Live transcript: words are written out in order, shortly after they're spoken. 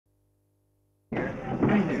All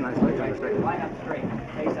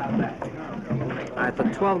right, the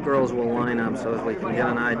 12 girls will line up so that we can get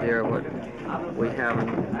an idea of what we have.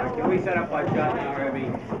 Can we set up our shot now,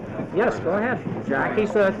 Herbie? Yes, go ahead. Jackie's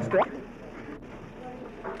straight.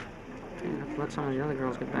 You have to let some of the other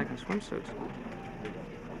girls get back in swimsuits.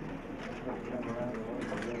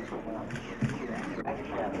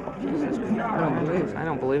 Jesus, I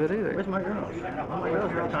don't believe it either. Where's my girls? My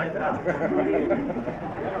girls are timed out.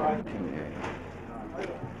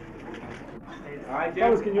 All right,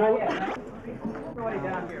 Jim. Can you all... Everybody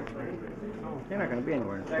down here, please. They're not going to be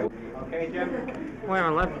anywhere. Okay, Jim. Wait a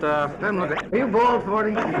minute, let them look at... Are you bald,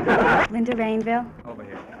 40? Linda Rainville. Over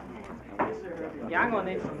here. Yeah, I'm going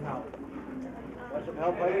to need some help. Want some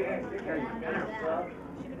help, buddy? I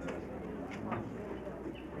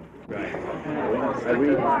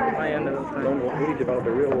really developed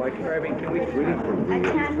a real liking. Can we... Reading for reading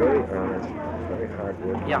is very earnest, very hard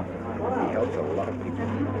work. Yeah. He helps a lot of people.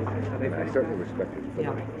 And I certainly respect his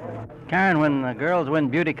ability. Karen, when the girls win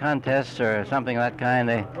beauty contests or something of that kind,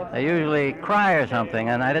 they usually cry or something,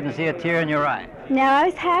 and I didn't see a tear in your eye. No, I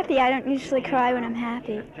was happy. I don't usually cry when I'm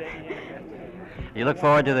happy. You look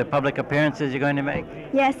forward to the public appearances you're going to make?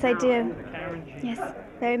 Yes, I do. Yes,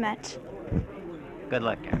 very much. Good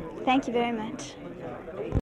luck, Karen. Thank you very much.